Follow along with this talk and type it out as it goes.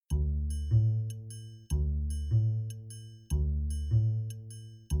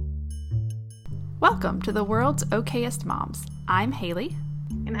Welcome to the world's okayest moms. I'm Haley.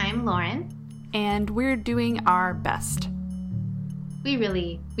 And I'm Lauren. And we're doing our best. We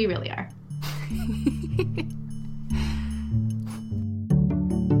really are.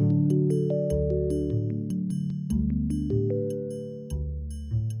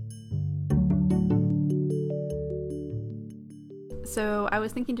 So I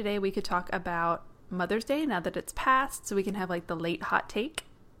was thinking today we could talk about Mother's Day now that it's passed, so we can have like the late hot take.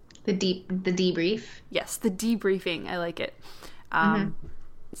 The debrief. Yes, the debriefing. I like it.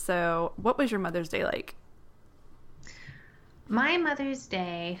 So what was your Mother's Day like? My Mother's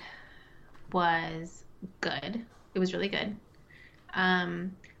Day was good. It was really good.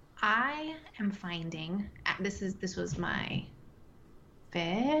 I am finding this was my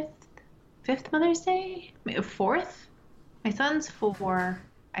fifth Mother's Day? Fourth? My son's 4.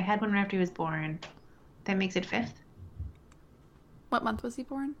 I had one right after he was born. That makes it 5th. What month was he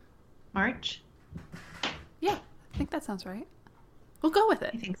born? March. Yeah, I think that sounds right. We'll go with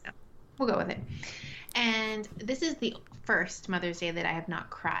it. I think so. We'll go with it. And this is the first Mother's Day that I have not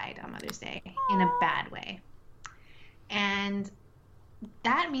cried on Mother's Day in a bad way. And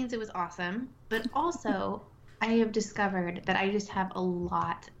that means it was awesome. But also, I have discovered that I just have a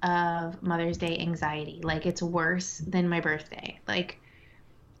lot of Mother's Day anxiety. Like, it's worse than my birthday. Like,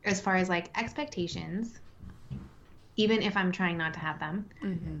 as far as, like, expectations, even if I'm trying not to have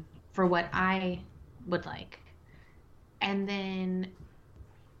them, for what I would like. And then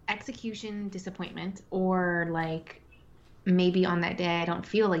execution disappointment, or, like, maybe on that day I don't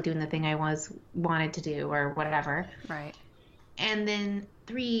feel like doing the thing I wanted to do or whatever. Right. And then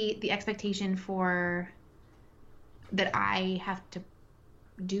 3, the expectation that I have to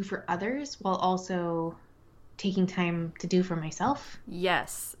do for others while also taking time to do for myself.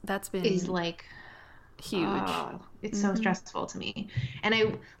 Yes, that's been is like huge. It's so stressful to me. And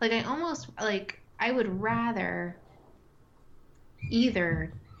I would rather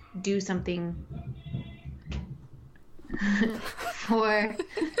either do something for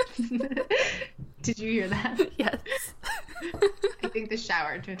Did you hear that? Yes. I think the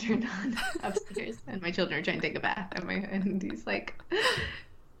shower turned on upstairs, and my children are trying to take a bath, and he's like,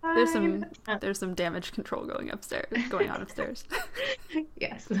 there's some damage control going on upstairs.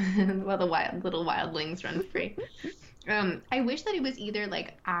 Yes. Well, the little wildlings run free. I wish that it was either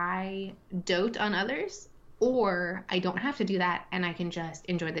like I dote on others, or I don't have to do that and I can just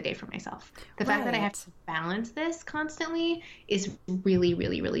enjoy the day for myself. The fact that I have to balance this constantly is really,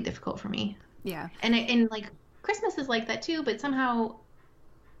 really, really difficult for me. Yeah. And like Christmas is like that too, but somehow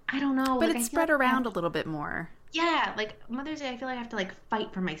I don't know. But like, it's spread around a little bit more. Yeah, like Mother's Day, I feel like I have to like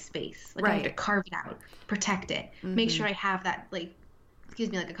fight for my space. Like I have to carve it out, protect it, make sure I have that like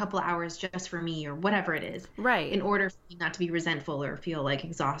a couple of hours just for me or whatever it is. Right. In order for me not to be resentful or feel like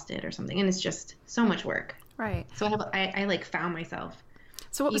exhausted or something. And it's just so much work. Right. So I like found myself.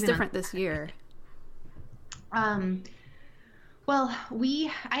 So what was different this year? Well,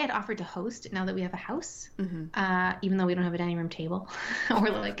 I had offered to host now that we have a house, even though we don't have a dining room table. Or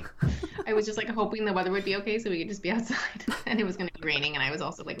like, I was just like hoping the weather would be okay so we could just be outside. And it was going to be raining, and I was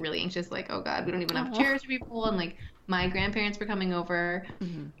also like really anxious, like, oh God, we don't even have chairs for people. And like my grandparents were coming over,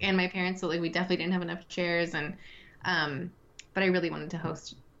 and my parents, so like we definitely didn't have enough chairs. And but I really wanted to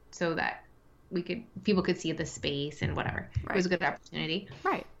host so that people could see the space and whatever. Right. It was a good opportunity.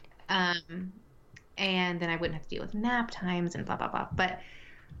 Right. And then I wouldn't have to deal with nap times and blah, blah, blah. But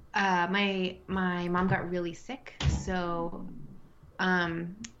my mom got really sick, so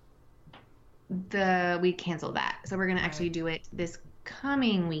we canceled that. So we're going to actually do it this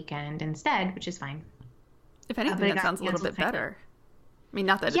coming weekend instead, which is fine. If anything, that sounds a little bit better. I mean,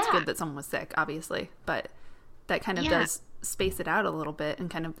 not that it's good that someone was sick, obviously, but that kind of does space it out a little bit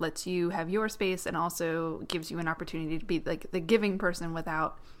and kind of lets you have your space and also gives you an opportunity to be like the giving person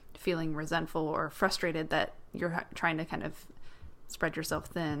without feeling resentful or frustrated that you're trying to kind of spread yourself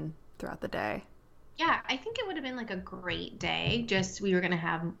thin throughout the day. Yeah, I think it would have been like a great day. Just we were going to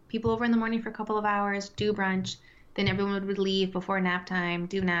have people over in the morning for a couple of hours, do brunch, then everyone would leave before nap time,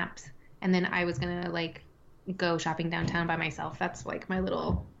 do naps, and then I was going to like go shopping downtown by myself. That's like my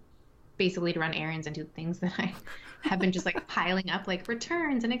little, basically to run errands and do things that I have been just like piling up, like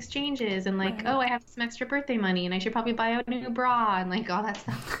returns and exchanges and like, oh, I have some extra birthday money and I should probably buy a new bra and like all that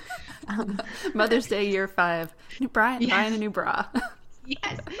stuff. Mother's Day year 5, buying a new bra.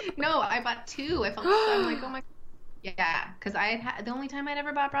 Yes. No, I bought 2. I felt I'm like, oh my. Yeah, because the only time I'd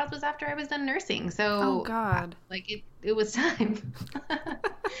ever bought bras was after I was done nursing. So, oh God, like it was time.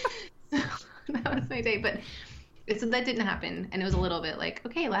 So that was my day, but so that didn't happen, and it was a little bit like,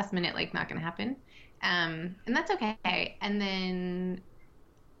 okay, last minute, like not gonna happen, and that's okay. And then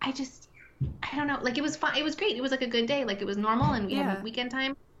I just I don't know, like it was fun. It was great. It was like a good day. Like it was normal and we had weekend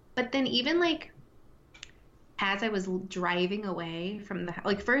time. But then even like as I was driving away from the,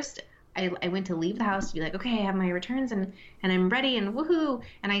 like first I went to leave the house to be like, okay, I have my returns and I'm ready and woohoo.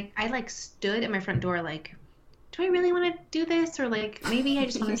 And I like stood at my front door like, do I really want to do this? Or like, maybe I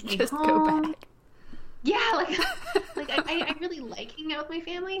just want to stay just home. Go back. Yeah. Like I really like hanging out with my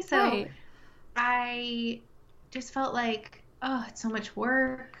family. So I just felt like, oh, it's so much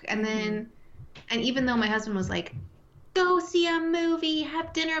work. And then, and even though my husband was like, go see a movie,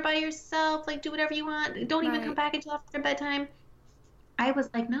 have dinner by yourself, like do whatever you want, don't even come back until after bedtime, I was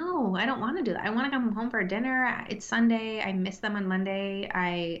like, no, I don't want to do that. I want to come home for dinner. It's Sunday. I miss them on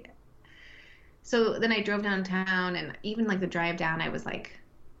Monday. So then I drove downtown, and even like the drive down, I was like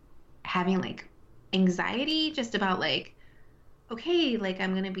having like anxiety just about like, okay, like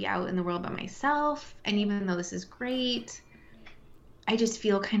I'm going to be out in the world by myself. And even though this is great, I just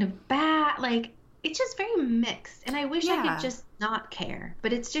feel kind of bad. Like it's just very mixed. And I wish I could just not care,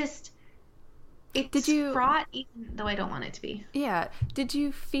 but it's just, it's fraught even though I don't want it to be. Yeah. Did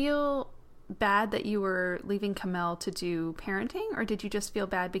you feel bad that you were leaving Kamel to do parenting, or did you just feel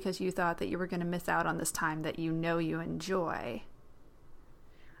bad because you thought that you were going to miss out on this time that you know you enjoy?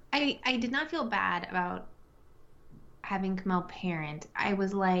 I did not feel bad about having Kamel parent. I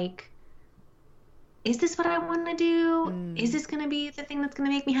was like, is this what I want to do? Is this going to be the thing that's going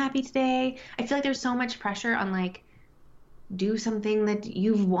to make me happy today? I feel like there's so much pressure on like, do something that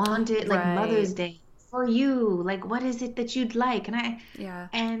you've wanted, like Mother's Day for you. Like, what is it that you'd like?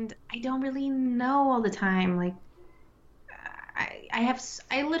 And I don't really know all the time. Like,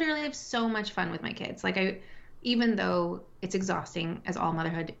 I literally have so much fun with my kids. Like even though it's exhausting as all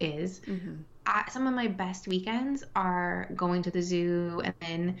motherhood is, some of my best weekends are going to the zoo and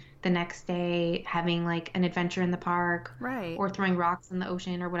then the next day having like an adventure in the park, or throwing rocks in the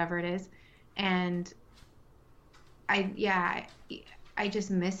ocean or whatever it is. And I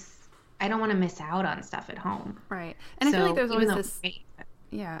just I don't want to miss out on stuff at home. Right. And so, I feel like there's always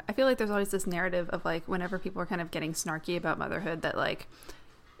I feel like there's always this narrative of like, whenever people are kind of getting snarky about motherhood, that like,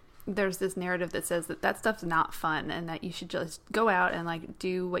 there's this narrative that says that stuff's not fun and that you should just go out and like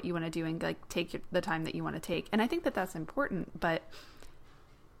do what you want to do and like take the time that you want to take. And I think that that's important, but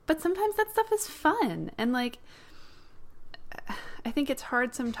sometimes that stuff is fun. And like, I think it's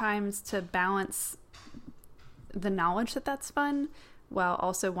hard sometimes to balance the knowledge that that's fun while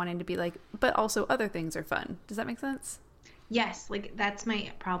also wanting to be like, but also other things are fun. Does that make sense? Yes. Like that's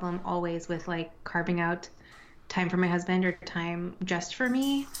my problem always with like carving out time for my husband or time just for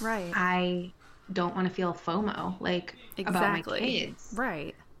me. Right. I don't want to feel FOMO like about my kids.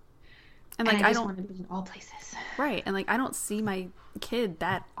 Right. And like I don't want to be in all places. Right. And like I don't see my kid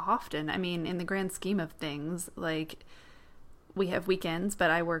that often. I mean, in the grand scheme of things, like we have weekends,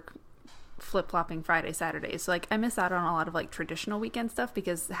 but I work flip-flopping Friday, Saturdays. So like I miss out on a lot of like traditional weekend stuff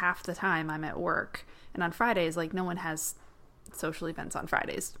because half the time I'm at work. And on Fridays, like no one has social events on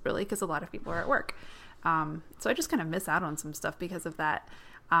Fridays really, because a lot of people are at work. So I just kind of miss out on some stuff because of that.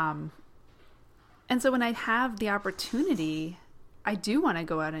 And so when I have the opportunity, I do want to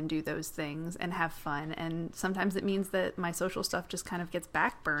go out and do those things and have fun. And sometimes it means that my social stuff just kind of gets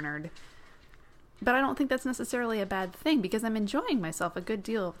backburnered. But I don't think that's necessarily a bad thing because I'm enjoying myself a good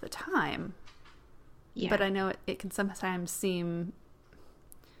deal of the time. Yeah. But I know it can sometimes seem,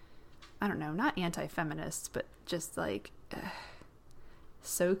 I don't know, not anti-feminist, but just like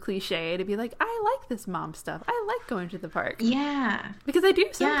so cliche to be like, I like this mom stuff. I like going to the park. Yeah. Because I do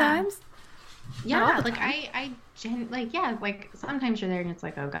sometimes. Yeah. Like like sometimes you're there and it's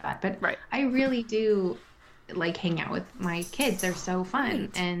like, oh God. But I really do like hang out with my kids. They're so fun.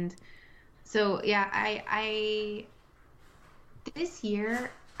 Right. And so, yeah, I this year,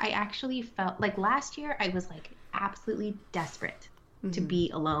 I actually felt like last year I was like absolutely desperate to be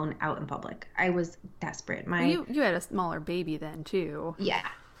alone out in public. I was desperate. You had a smaller baby then too. Yeah.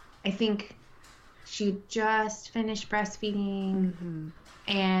 I think she just finished breastfeeding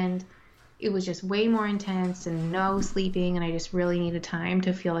and it was just way more intense and no sleeping. And I just really needed time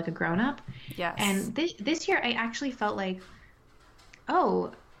to feel like a grown up. Yes. And this year I actually felt like,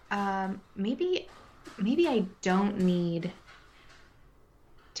 maybe I don't need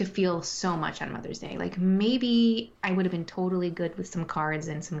to feel so much on Mother's Day. Like maybe I would have been totally good with some cards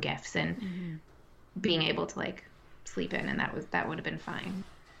and some gifts and being able to like sleep in, and that would have been fine.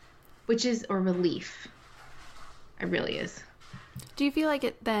 Which is a relief. It really is. Do you feel like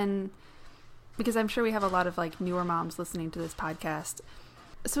it then, because I'm sure we have a lot of like newer moms listening to this podcast,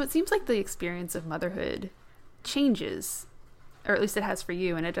 so it seems like the experience of motherhood changes, or at least it has for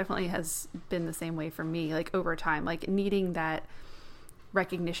you, and it definitely has been the same way for me, like over time, like needing that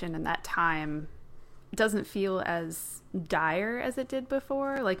recognition and that time doesn't feel as dire as it did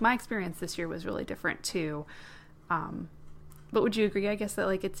before. Like, my experience this year was really different too. But would you agree, I guess, that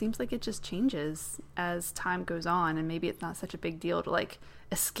like it seems like it just changes as time goes on, and maybe it's not such a big deal to like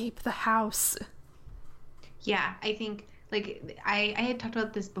escape the house? Yeah, I think like I had talked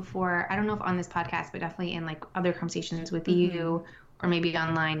about this before. I don't know if on this podcast, but definitely in like other conversations with you or maybe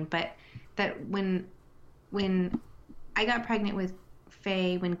online. But that when I got pregnant with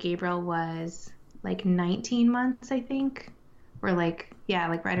Faye, when Gabriel was like 19 months, I think, or like, yeah,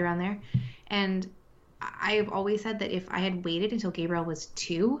 like right around there. And I've always said that if I had waited until Gabriel was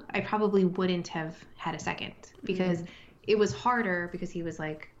 2, I probably wouldn't have had a second, because it was harder because he was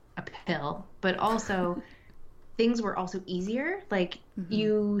like a pill, but also things were also easier. Like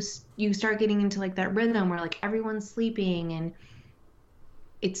you start getting into like that rhythm where like everyone's sleeping and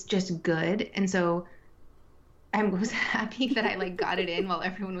it's just good. And so I was happy that I like got it in while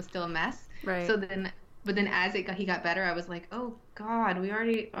everyone was still a mess. Right. So then, but then as he got better, I was like, oh God,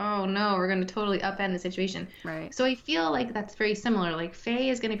 oh no, we're going to totally upend the situation. Right. So I feel like that's very similar. Like Faye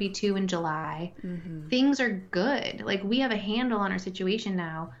is going to be 2 in July. Things are good. Like we have a handle on our situation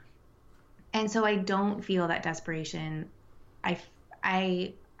now. And so I don't feel that desperation.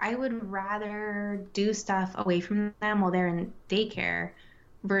 I would rather do stuff away from them while they're in daycare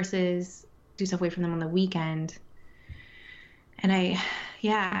versus do stuff away from them on the weekend. And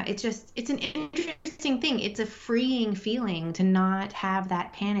it's an interesting thing. It's a freeing feeling to not have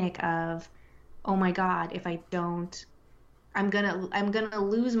that panic of, oh my God, if I don't, I'm gonna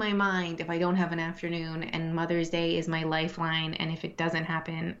lose my mind if I don't have an afternoon, and Mother's Day is my lifeline, and if it doesn't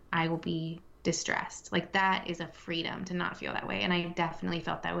happen, I will be distressed. Like that is a freedom to not feel that way, and I definitely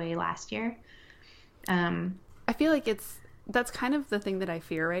felt that way last year. I feel like that's kind of the thing that I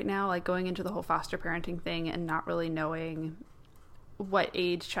fear right now, like going into the whole foster parenting thing and not really knowing what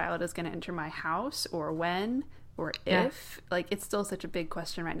age child is going to enter my house or when or if. Like it's still such a big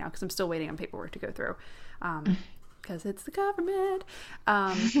question right now because I'm still waiting on paperwork to go through. Because it's the government.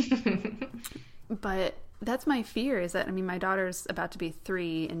 But that's my fear, is that, I mean, my daughter's about to be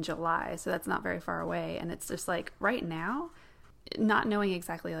 3 in July, so that's not very far away. And it's just like right now, not knowing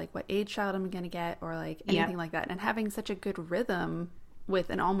exactly like what age child I'm going to get or like anything like that. And having such a good rhythm with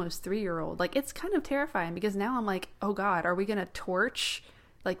an almost 3-year-old, like it's kind of terrifying, because now I'm like, oh God, are we going to torch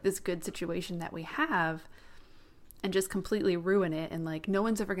like this good situation that we have and just completely ruin it? And like, no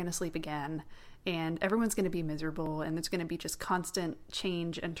one's ever going to sleep again. And everyone's going to be miserable, and there's going to be just constant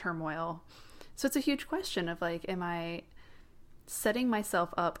change and turmoil. So it's a huge question of like, am I setting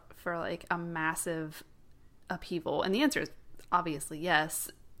myself up for like a massive upheaval? And the answer is obviously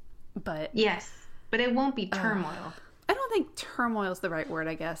yes, but it won't be turmoil. I don't think turmoil is the right word,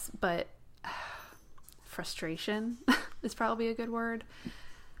 I guess, but frustration is probably a good word,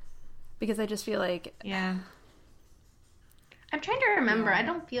 because I just feel like, I'm trying to remember. I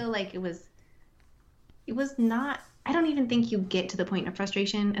don't feel like it was not, I don't even think you get to the point of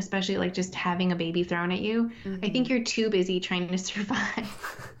frustration, especially like just having a baby thrown at you. I think you're too busy trying to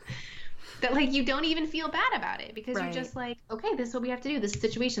survive that like you don't even feel bad about it, because you're just like, okay, this is what we have to do. This is the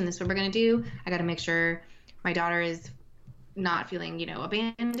situation. This is what we're going to do. I got to make sure my daughter is not feeling,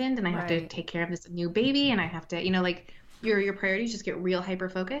 abandoned, and I have to take care of this new baby, and I have to, like your priorities just get real hyper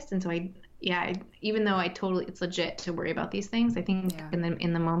focused. And so even though it's legit to worry about these things, I think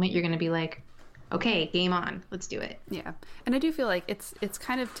in the moment you're going to be like, okay, game on, let's do it. Yeah. And I do feel like it's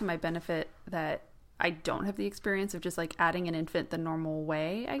kind of to my benefit that I don't have the experience of just like adding an infant the normal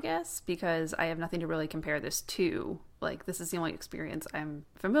way, I guess, because I have nothing to really compare this to. Like, this is the only experience I'm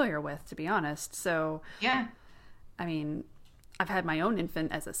familiar with, to be honest. So, yeah. I mean, I've had my own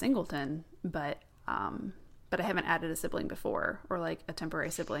infant as a singleton, but I haven't added a sibling before, or like a temporary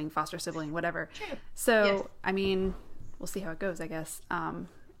sibling, foster sibling, whatever. True. So, I mean, we'll see how it goes, I guess.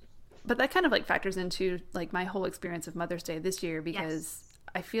 But that kind of like factors into like my whole experience of Mother's Day this year, because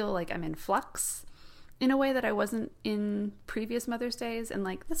I feel like I'm in flux in a way that I wasn't in previous Mother's Days. And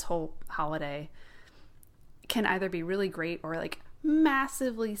like this whole holiday can either be really great or like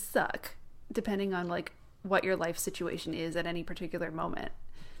massively suck, depending on like what your life situation is at any particular moment,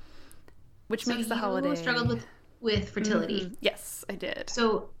 which makes the holiday. You struggled with fertility. Yes, I did.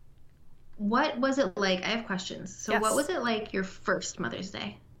 So what was it like? I have questions. So what was it like your first Mother's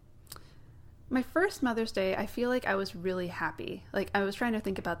Day? My first Mother's Day, I feel like I was really happy. Like, I was trying to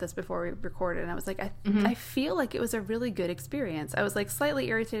think about this before we recorded, and I was like, I feel like it was a really good experience. I was like slightly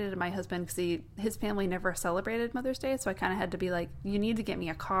irritated at my husband because his family never celebrated Mother's Day, so I kind of had to be like, you need to get me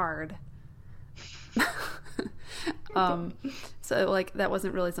a card. So like that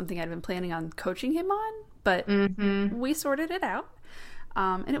wasn't really something I'd been planning on coaching him on, but we sorted it out.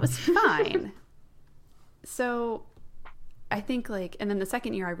 And it was fine. So I think like, and then the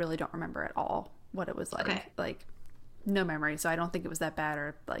second year I really don't remember at all what it was like. Okay. Like no memory. So I don't think it was that bad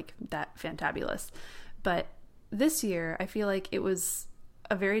or like that fantabulous. But this year I feel like it was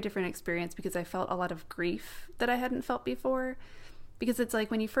a very different experience because I felt a lot of grief that I hadn't felt before. Because it's like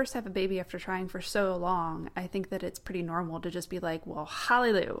when you first have a baby after trying for so long, I think that it's pretty normal to just be like, well,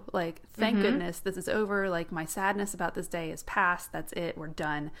 hallelujah. Like, thank goodness this is over. Like, my sadness about this day is past. That's it. We're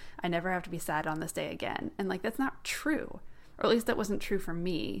done. I never have to be sad on this day again. And like, that's not true. Or at least that wasn't true for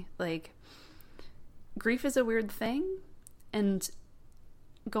me. Like, grief is a weird thing. And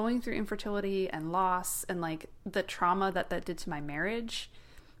going through infertility and loss and like the trauma that did to my marriage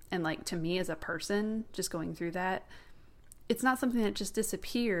and like to me as a person, just going through that, it's not something that just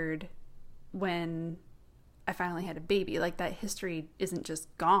disappeared when I finally had a baby. Like that history isn't just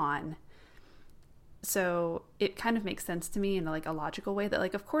gone. So it kind of makes sense to me in like a logical way that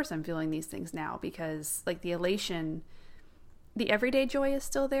like, of course I'm feeling these things now because like the elation, the everyday joy is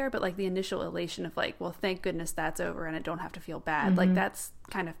still there, but like the initial elation of like, well, thank goodness that's over and I don't have to feel bad. Like that's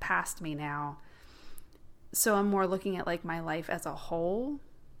kind of past me now. So I'm more looking at like my life as a whole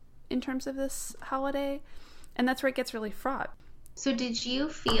in terms of this holiday. And that's where it gets really fraught. So did you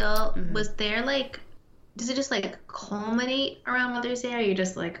feel, was there like, does it just like culminate around Mother's Day? Or are you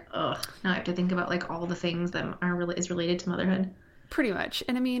just like, oh, now I have to think about like all the things that is related to motherhood? Pretty much.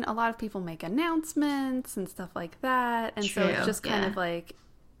 And I mean, a lot of people make announcements and stuff like that. And so it's just kind of like,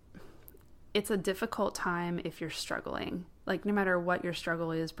 it's a difficult time if you're struggling. Like no matter what your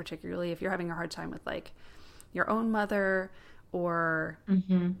struggle is, particularly if you're having a hard time with like your own mother or,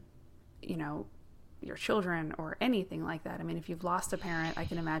 you know, your children or anything like that. I mean, if you've lost a parent, I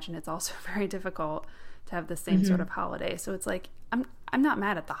can imagine it's also very difficult to have the same sort of holiday. So it's like, I'm not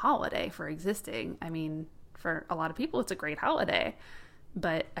mad at the holiday for existing. I mean, for a lot of people, it's a great holiday,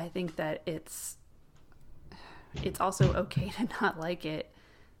 but I think that it's also okay to not like it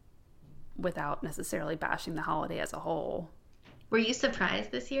without necessarily bashing the holiday as a whole. Were you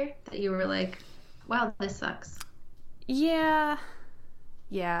surprised this year that you were like, wow, this sucks? Yeah,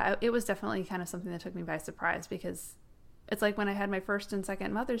 it was definitely kind of something that took me by surprise because it's like when I had my first and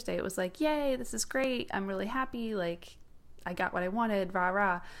second Mother's Day, it was like, yay, this is great. I'm really happy. Like I got what I wanted, rah,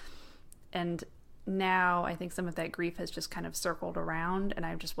 rah. And now I think some of that grief has just kind of circled around and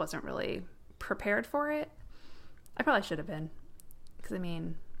I just wasn't really prepared for it. I probably should have been because I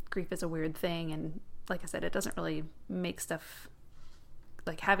mean, grief is a weird thing. And like I said, it doesn't really make stuff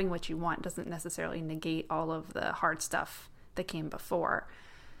like having what you want doesn't necessarily negate all of the hard stuff that came before.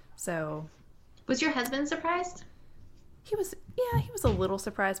 So was your husband surprised? He was a little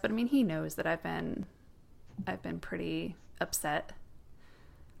surprised, but I mean he knows that I've been pretty upset.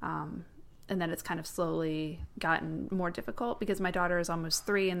 And then it's kind of slowly gotten more difficult because my daughter is almost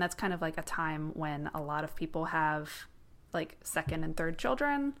 3 and that's kind of like a time when a lot of people have like second and third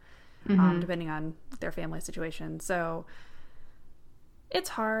children, depending on their family situation. So it's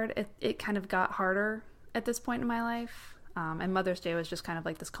hard. It kind of got harder at this point in my life. And Mother's Day was just kind of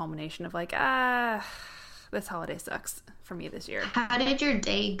like this culmination of like, this holiday sucks for me this year. How did your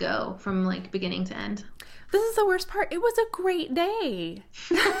day go from like beginning to end? This is the worst part. It was a great day.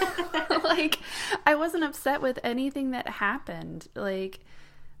 Like, I wasn't upset with anything that happened. Like,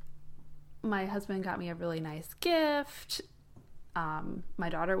 my husband got me a really nice gift. My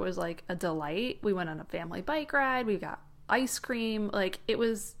daughter was like a delight. We went on a family bike ride. We got ice cream. Like, it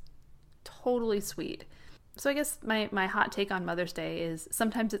was totally sweet. So I guess my hot take on Mother's Day is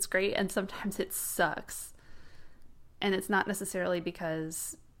sometimes it's great and sometimes it sucks. And it's not necessarily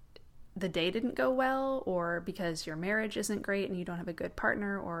because the day didn't go well or because your marriage isn't great and you don't have a good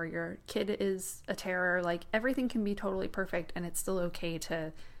partner or your kid is a terror. Like everything can be totally perfect and it's still okay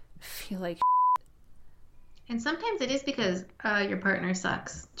to feel like and sometimes it is because your partner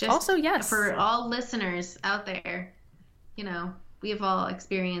sucks. Just also, yes. For all listeners out there, you know, we have all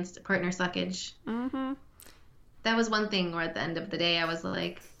experienced partner suckage. That was one thing where at the end of the day I was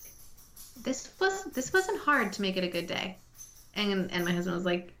like, this wasn't hard to make it a good day. And my husband was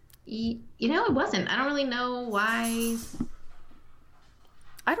like, you know, it wasn't. I don't really know why.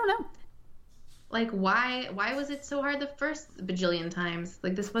 I don't know. Like, why was it so hard the first bajillion times?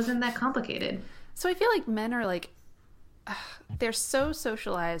 Like, this wasn't that complicated. So I feel like men are like, they're so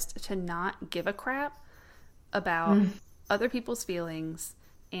socialized to not give a crap about other people's feelings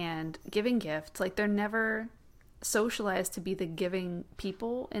and giving gifts. Like, they're never socialized to be the giving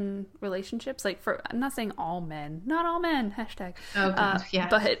people in relationships. Like, I'm not saying all men, not all men, hashtag. Oh, God, yeah.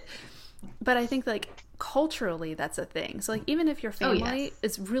 But I think like culturally that's a thing. So like even if your family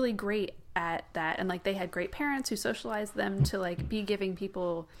is really great at that, and like they had great parents who socialized them to like be giving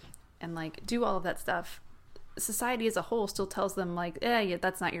people and like do all of that stuff, society as a whole still tells them like, yeah,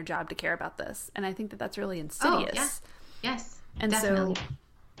 that's not your job to care about this. And I think that that's really insidious. Oh, yeah. Yes. And definitely. so,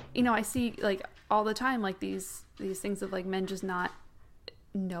 you know, I see like all the time like these things of like men just not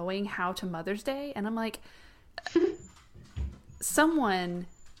knowing how to Mother's Day, and I'm like, someone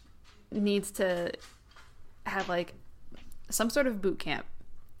needs to have like some sort of boot camp,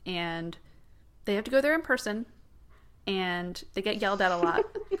 and they have to go there in person, and they get yelled at a lot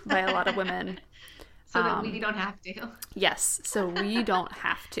by a lot of women. So that we don't have to. Yes, so we don't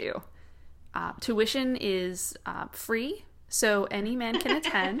have to. Tuition is free, so any man can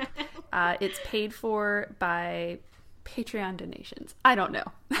attend. It's paid for by Patreon donations. I don't know.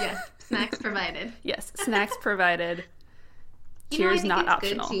 Yes, snacks provided. Yes, snacks provided. Cheers not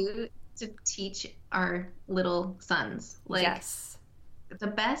optional. Good to teach our little sons. Like, yes. The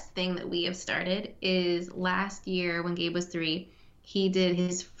best thing that we have started is last year when Gabe was 3, he did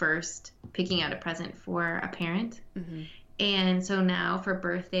his first picking out a present for a parent. Mm-hmm. And so now for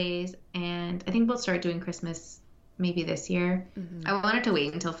birthdays, and I think we'll start doing Christmas maybe this year. Mm-hmm. I wanted to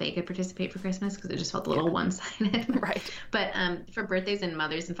wait until Faye could participate for Christmas because it just felt a little one-sided. Right. But for birthdays and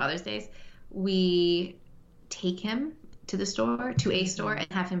Mother's and Father's Days, we take him to a store, and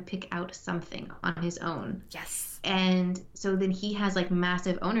have him pick out something on his own. Yes. And so then he has like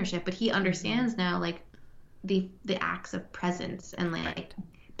massive ownership, but he understands now like the acts of presence and like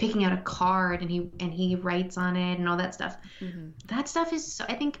picking out a card, and he writes on it and all that stuff. Mm-hmm. That stuff is so,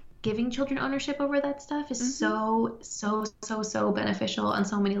 I think giving children ownership over that stuff is so beneficial on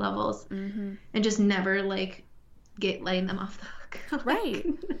so many levels. Mm-hmm. And just never like letting them off the hook. Right.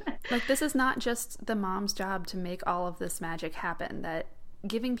 Like this is not just the mom's job to make all of this magic happen. That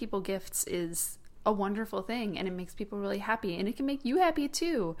giving people gifts is a wonderful thing, and it makes people really happy, and it can make you happy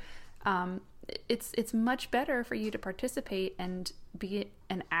too. It's much better for you to participate and be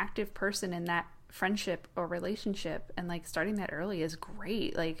an active person in that friendship or relationship, and like starting that early is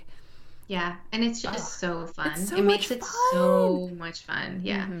great. Like, yeah, and it's just so fun. So it makes it fun. So much fun.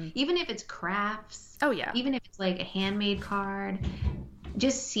 Yeah. Mm-hmm. Even if it's crafts. Oh yeah. Even if it's like a handmade card,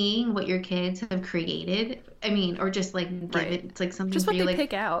 just seeing what your kids have created. I mean, or just like give it. It's like something just what they like,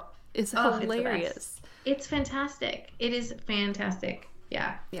 pick out is hilarious. It's fantastic. It is fantastic.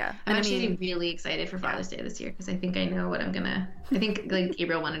 Yeah. Yeah. I'm actually really excited for Father's Day this year because I think I know what I'm gonna. I think like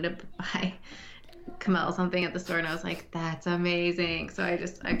Gabriel wanted to buy Kamel something at the store, and I was like, that's amazing. So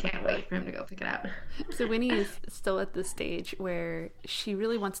I can't wait for him to go pick it out. So Winnie is still at the stage where she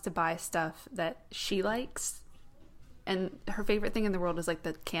really wants to buy stuff that she likes, and her favorite thing in the world is like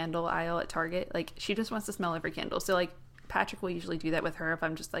the candle aisle at Target. Like she just wants to smell every candle. So like Patrick will usually do that with her if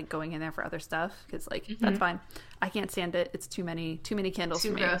I'm just like going in there for other stuff, because like that's fine. I can't stand it. It's too many candles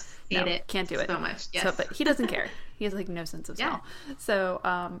for me. Gross. Hate it. Can't do it so much. Yes. So, but he doesn't care. He has like no sense of smell.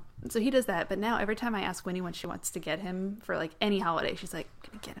 So so he does that. But now every time I ask Winnie when she wants to get him for like any holiday, she's like,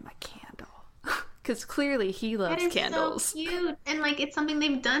 I'm gonna get him a candle. Because clearly he loves candles. So cute, and like it's something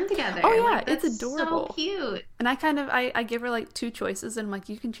they've done together. Oh yeah, like, it's adorable. So cute. And I give her like 2 choices, and I'm like,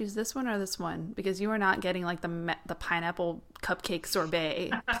 you can choose this one or this one, because you are not getting like the pineapple cupcake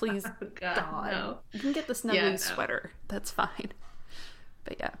sorbet. Please, God. No. You can get the snuggly sweater. That's fine.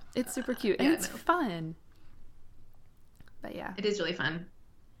 But yeah, it's super cute and it's fun. But yeah, it is really fun.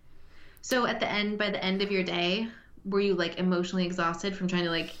 So by the end of your day, were you like emotionally exhausted from trying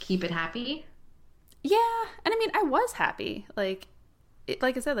to like keep it happy? Yeah, and I mean, I was happy. Like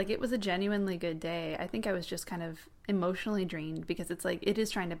I said, like it was a genuinely good day. I think I was just kind of emotionally drained because it's like it is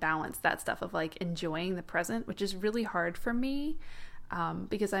trying to balance that stuff of like enjoying the present, which is really hard for me,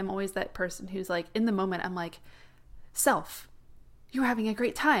 because I'm always that person who's like in the moment. I'm like, self, you're having a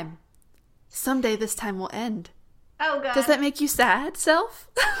great time. Someday this time will end. Oh God. Does that make you sad, self?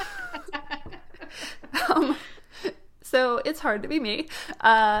 So it's hard to be me.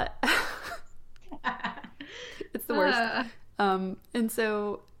 It's the worst. And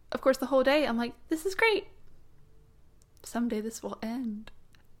so, of course, the whole day I'm like, this is great. Someday this will end.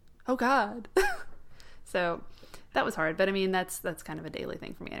 Oh God. So that was hard. But I mean, that's kind of a daily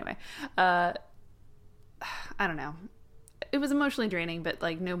thing for me anyway. I don't know. It was emotionally draining, but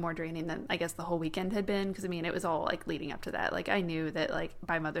like no more draining than I guess the whole weekend had been. Because I mean, it was all like leading up to that. Like I knew that like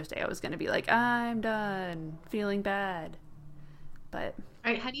by Mother's Day I was going to be like, I'm done feeling bad. But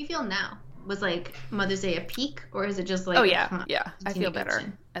all right, how do you feel now? Was like Mother's Day a peak, or is it just like, oh yeah, I feel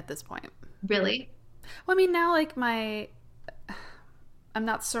better at this point. Really? Well, I mean, now like I'm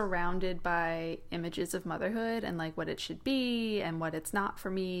not surrounded by images of motherhood and like what it should be and what it's not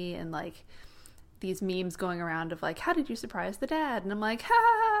for me, and like these memes going around of like, how did you surprise the dad? And I'm like,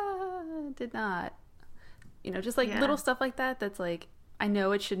 ha, did not. You know, just like little stuff like that. That's like, I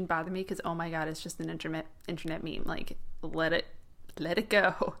know it shouldn't bother me because, oh my God, it's just an internet meme. Like, let it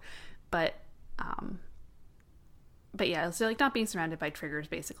go. But yeah, so like not being surrounded by triggers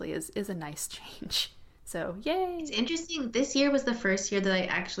basically is a nice change. So yay. It's interesting. This year was the first year that I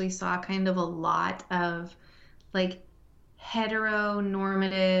actually saw kind of a lot of like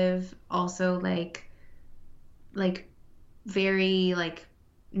heteronormative, also like very like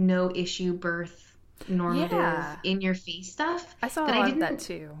no issue birth normative in your face stuff. I saw a lot of that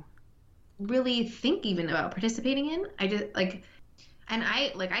too. Really think even about participating in. I just like, and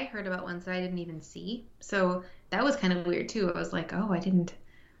I heard about ones that I didn't even see. So that was kind of weird too. I was like, oh, I didn't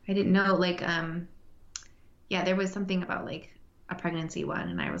know. Like, yeah, there was something about like a pregnancy one,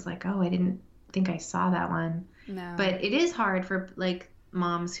 and I was like, oh, I didn't think I saw that one. No. But it is hard for like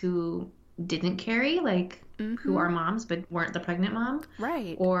moms who didn't carry, like who are moms but weren't the pregnant mom,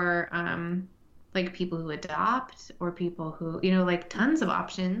 right? Or like people who adopt, or people who, you know, like tons of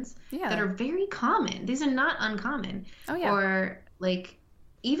options that are very common. These are not uncommon. Oh yeah. Or like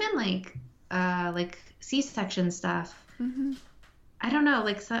even like C-section stuff. I don't know,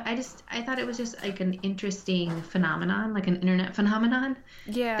 like, so I thought it was just like an interesting phenomenon, like an internet phenomenon.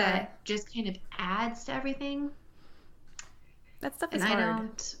 Yeah. That just kind of adds to everything. That stuff is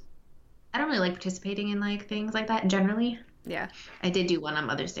hard. I don't really like participating in like things like that generally. Yeah. I did do one on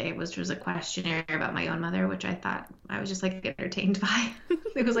Mother's Day, which was a questionnaire about my own mother, which I thought I was just like entertained by.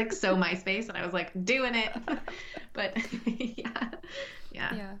 It was like so MySpace, and I was like doing it. But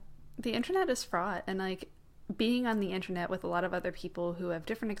yeah. The internet is fraught, and like being on the internet with a lot of other people who have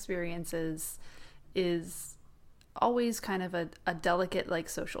different experiences is always kind of a delicate like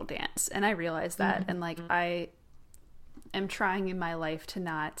social dance. And I realize that, and like I am trying in my life to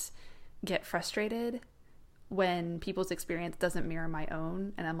not get frustrated when people's experience doesn't mirror my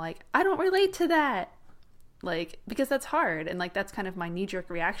own, and I'm like, I don't relate to that, like, because that's hard, and like that's kind of my knee-jerk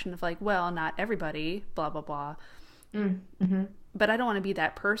reaction of like, well, not everybody, blah blah blah. But I don't want to be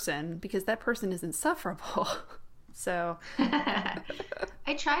that person, because that person is insufferable. So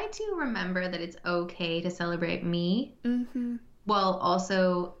I try to remember that it's okay to celebrate me, while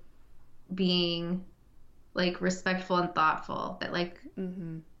also being like respectful and thoughtful. That like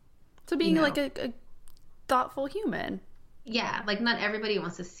so being, you know, like a thoughtful human. Yeah, like not everybody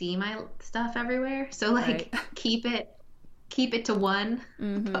wants to see my stuff everywhere, so like keep it to one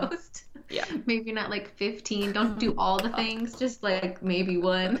post. Yeah, maybe not like 15. Don't do all the things, just like maybe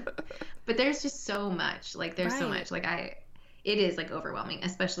one. But there's just so much, like there's so much, like it is like overwhelming,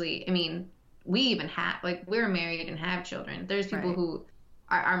 especially, I mean, we even have, like, we're married and have children. There's people who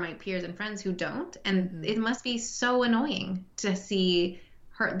are my peers and friends who don't, and it must be so annoying to see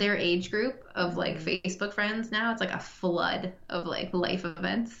their age group of like Facebook friends now. It's like a flood of like life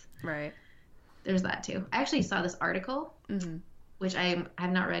events. Right. There's that too. I actually saw this article, which I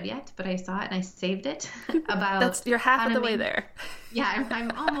have not read yet, but I saw it and I saved it about. You're half of the way there. Yeah, I'm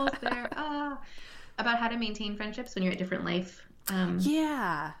almost there. About how to maintain friendships when you're at different life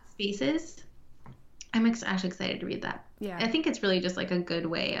spaces. I'm actually excited to read that. Yeah, I think it's really just like a good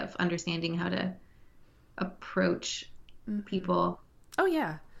way of understanding how to approach people. Oh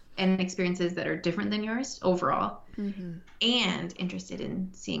yeah. And experiences that are different than yours overall, and interested in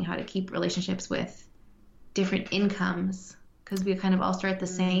seeing how to keep relationships with different incomes, because we kind of all start the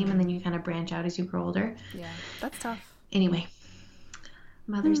same, and then you kind of branch out as you grow older. Yeah, that's tough. Anyway,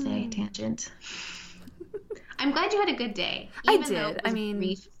 Mother's Day tangent. I'm glad you had a good day. Even I did. I mean,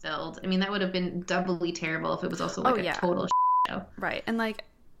 grief filled. I mean, that would have been doubly terrible if it was also like a total show. Right, and like,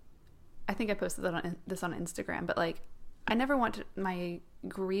 I think I posted this on Instagram, but like, I never want my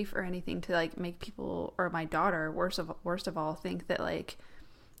grief or anything to like make people, or my daughter, worst of all, think that like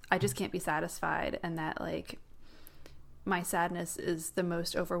I just can't be satisfied, and that like my sadness is the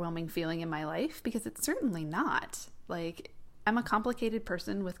most overwhelming feeling in my life, because it's certainly not. Like, I'm a complicated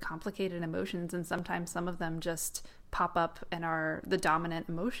person with complicated emotions, and sometimes some of them just pop up and are the dominant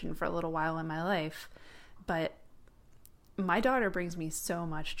emotion for a little while in my life. But my daughter brings me so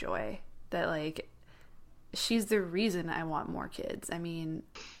much joy that like she's the reason I want more kids. I mean,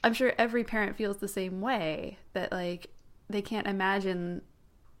 I'm sure every parent feels the same way, that like they can't imagine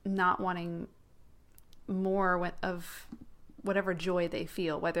not wanting more of whatever joy they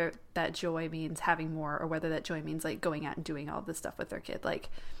feel, whether that joy means having more, or whether that joy means like going out and doing all this stuff with their kid. Like,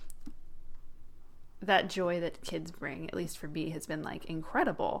 that joy that kids bring, at least for me, has been like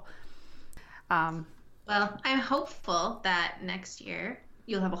incredible. Well, I'm hopeful that next year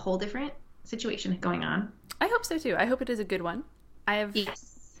you'll have a whole different situation going on. I hope so too. I hope it is a good one.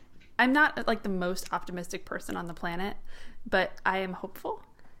 I'm not like the most optimistic person on the planet, but I am hopeful.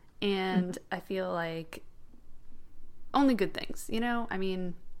 And I feel like only good things, you know? I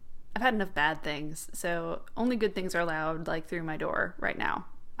mean, I've had enough bad things, so only good things are allowed, like, through my door right now.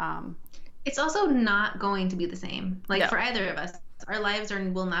 It's also not going to be the same. Like, No. for either of us, our lives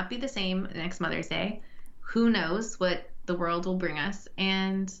will not be the same next Mother's Day. Who knows what the world will bring us?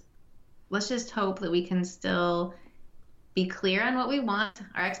 And let's just hope that we can still be clear on what we want.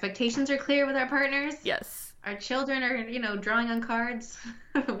 Our expectations are clear with our partners. Yes. Our children are, you know, drawing on cards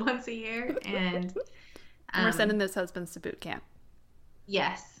once a year. And we're sending those husbands to boot camp.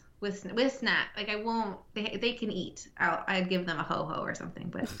 Yes. With snack. Like, I won't, they can eat. I'd give them a ho-ho or something,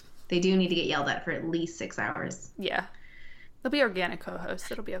 but they do need to get yelled at for at least 6 hours. Yeah. They'll be organic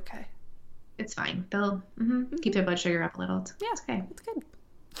co-hosts. It'll be okay. It's fine. They'll keep their blood sugar up a little. Yeah, it's okay. It's good.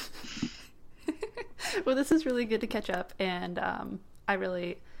 Well, this is really good to catch up, and I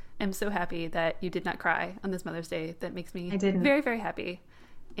really am so happy that you did not cry on this Mother's Day. That makes me very, very happy,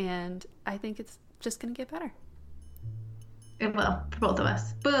 and I think it's just going to get better. It will, for both of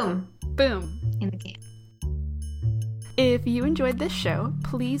us. Boom. Boom. In the can. If you enjoyed this show,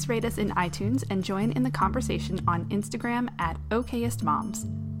 please rate us in iTunes and join in the conversation on Instagram at okayestmoms.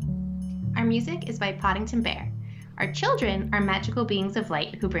 Our music is by Poddington Bear. Our children are magical beings of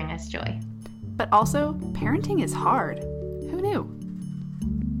light who bring us joy. But also, parenting is hard. Who knew?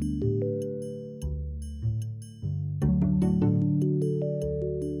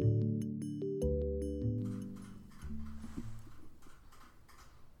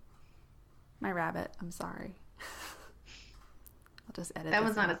 My rabbit, I'm sorry. I'll just edit that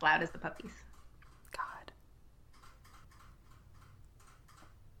one's not as loud as the puppies. God.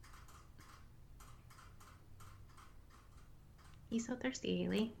 He's so thirsty,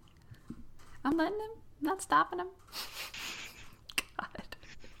 Haley. I'm letting him. I'm not stopping him. God.